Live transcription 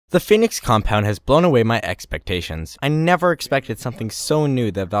The Phoenix compound has blown away my expectations. I never expected something so new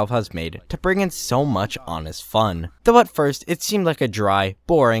that Valve has made to bring in so much honest fun. Though at first it seemed like a dry,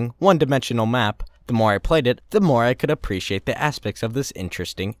 boring, one-dimensional map, the more I played it, the more I could appreciate the aspects of this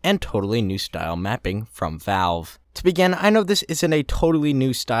interesting and totally new style mapping from Valve. To begin, I know this isn't a totally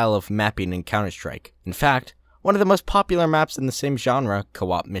new style of mapping in Counter-Strike. In fact, one of the most popular maps in the same genre,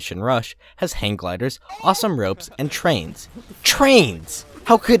 Co-op Mission Rush, has hang gliders, awesome ropes, and trains. Trains!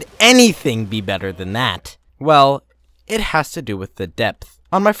 How could anything be better than that? Well, it has to do with the depth.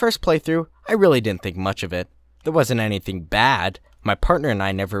 On my first playthrough, I really didn't think much of it. There wasn't anything bad. My partner and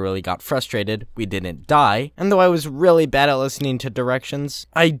I never really got frustrated, we didn't die, and though I was really bad at listening to directions,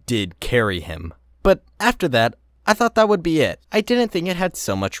 I did carry him. But after that, I thought that would be it. I didn't think it had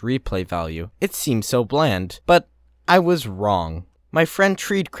so much replay value. It seemed so bland. But I was wrong. My friend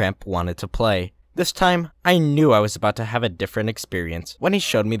TreedKrepp wanted to play. This time, I knew I was about to have a different experience when he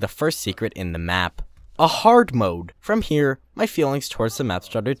showed me the first secret in the map. A hard mode. From here, my feelings towards the map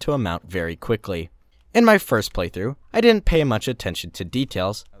started to amount very quickly. In my first playthrough, I didn't pay much attention to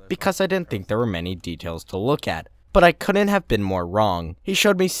details because I didn't think there were many details to look at. But I couldn't have been more wrong. He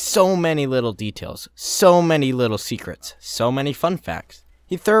showed me so many little details, so many little secrets, so many fun facts.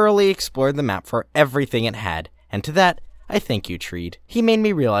 He thoroughly explored the map for everything it had, and to that, I thank you, Treed. He made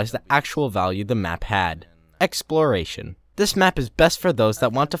me realize the actual value the map had. Exploration. This map is best for those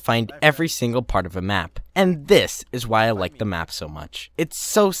that want to find every single part of a map. And this is why I like the map so much. It's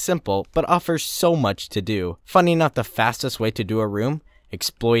so simple, but offers so much to do. Finding out the fastest way to do a room,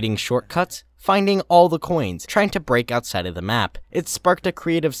 exploiting shortcuts, finding all the coins, trying to break outside of the map. It sparked a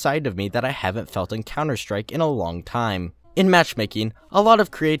creative side of me that I haven't felt in Counter-Strike in a long time. In matchmaking, a lot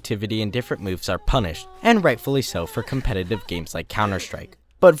of creativity and different moves are punished, and rightfully so for competitive games like Counter-Strike.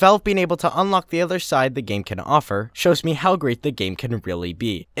 But Valve being able to unlock the other side the game can offer shows me how great the game can really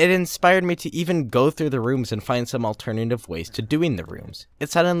be. It inspired me to even go through the rooms and find some alternative ways to doing the rooms. It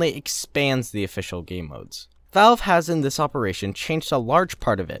suddenly expands the official game modes. Valve has in this operation changed a large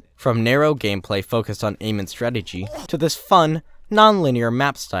part of it, from narrow gameplay focused on aim and strategy, to this fun, non-linear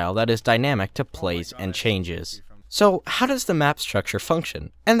map style that is dynamic to plays and changes. So how does the map structure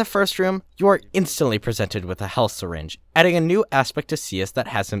function? In the first room, you are instantly presented with a health syringe, adding a new aspect to CS that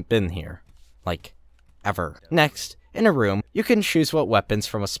hasn't been here. Like, ever. Next, in a room, you can choose what weapons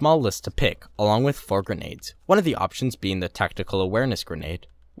from a small list to pick, along with 4 grenades, one of the options being the Tactical Awareness Grenade,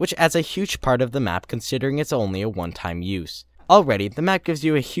 which adds a huge part of the map considering it's only a one-time use. Already, the map gives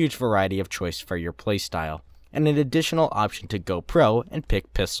you a huge variety of choice for your playstyle, and an additional option to go pro and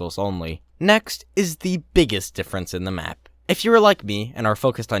pick pistols only. Next is the biggest difference in the map. If you are like me and are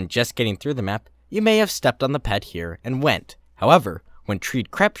focused on just getting through the map, you may have stepped on the pad here and went. However, when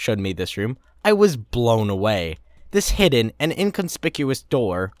TreedKrepp showed me this room, I was blown away. This hidden and inconspicuous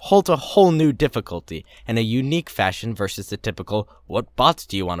door holds a whole new difficulty in a unique fashion versus the typical, what bots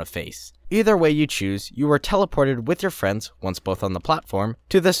do you want to face? Either way you choose, you are teleported with your friends, once both on the platform,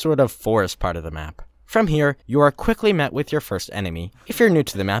 to this sort of forest part of the map. From here, you are quickly met with your first enemy. If you're new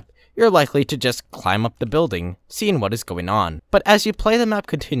to the map, you're likely to just climb up the building, seeing what is going on. But as you play the map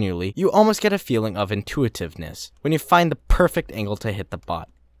continually, you almost get a feeling of intuitiveness when you find the perfect angle to hit the bot.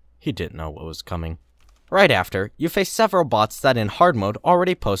 He didn't know what was coming. Right after, you face several bots that in hard mode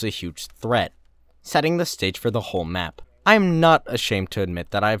already pose a huge threat, setting the stage for the whole map. I am not ashamed to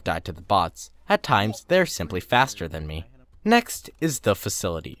admit that I have died to the bots. At times, they are simply faster than me. Next is the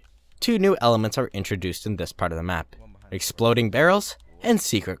facility. 2 new elements are introduced in this part of the map: exploding barrels and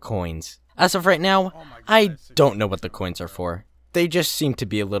secret coins. As of right now, I don't know what the coins are for. They just seem to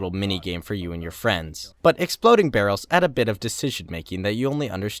be a little mini game for you and your friends. But exploding barrels add a bit of decision making that you only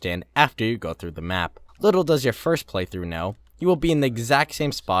understand after you go through the map. Little does your first playthrough know, you will be in the exact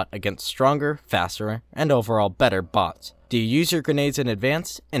same spot against stronger, faster, and overall better bots. Do you use your grenades in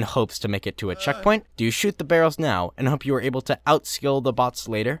advance in hopes to make it to a checkpoint? Do you shoot the barrels now and hope you are able to outskill the bots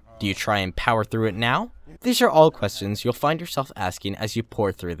later? Do you try and power through it now? These are all questions you'll find yourself asking as you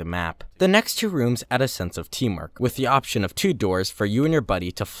pour through the map. The next 2 rooms add a sense of teamwork, with the option of 2 doors for you and your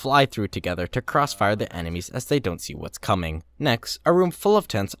buddy to fly through together to crossfire the enemies as they don't see what's coming. Next, a room full of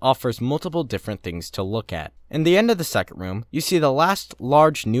tents offers multiple different things to look at. In the end of the second room, you see the last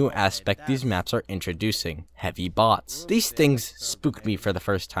large new aspect these maps are introducing: heavy bots. These things spooked me for the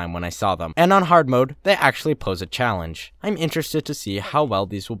first time when I saw them, and on hard mode, they actually pose a challenge. I'm interested to see how well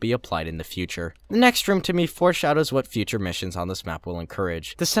these will be applied in the future. The next room to me foreshadows what future missions on this map will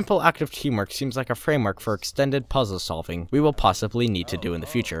encourage. The simple act of teamwork seems like a framework for extended puzzle solving we will possibly need to do in the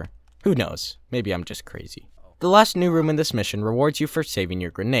future. Who knows, maybe I'm just crazy. The last new room in this mission rewards you for saving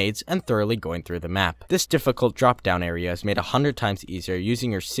your grenades and thoroughly going through the map. This difficult drop down area is made 100 times easier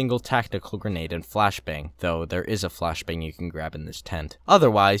using your single tactical grenade and flashbang, though there is a flashbang you can grab in this tent.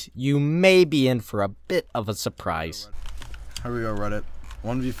 Otherwise, you may be in for a bit of a surprise. Here we go, Reddit.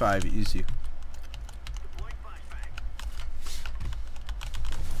 1v5, easy.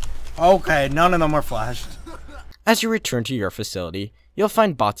 Okay, none of them are flashed. As you return to your facility, you'll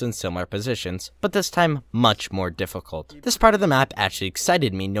find bots in similar positions, but this time much more difficult. This part of the map actually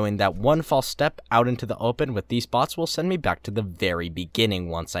excited me, knowing that one false step out into the open with these bots will send me back to the very beginning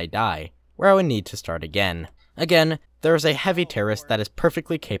once I die, where I would need to start again. Again, there is a heavy terrorist that is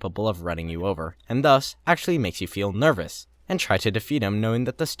perfectly capable of running you over, and thus actually makes you feel nervous, and try to defeat him knowing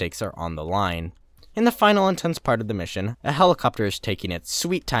that the stakes are on the line. In the final intense part of the mission, a helicopter is taking its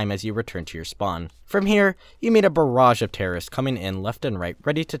sweet time as you return to your spawn. From here, you meet a barrage of terrorists coming in left and right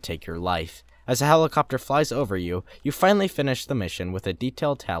ready to take your life. As a helicopter flies over you, you finally finish the mission with a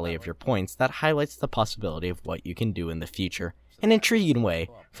detailed tally of your points that highlights the possibility of what you can do in the future. An intriguing way,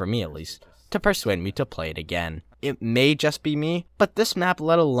 for me at least, to persuade me to play it again. It may just be me, but this map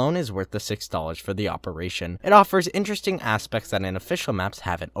let alone is worth the $6 for the operation. It offers interesting aspects that unofficial maps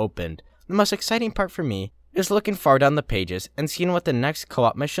haven't opened. The most exciting part for me is looking far down the pages and seeing what the next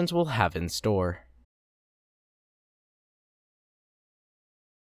co-op missions will have in store.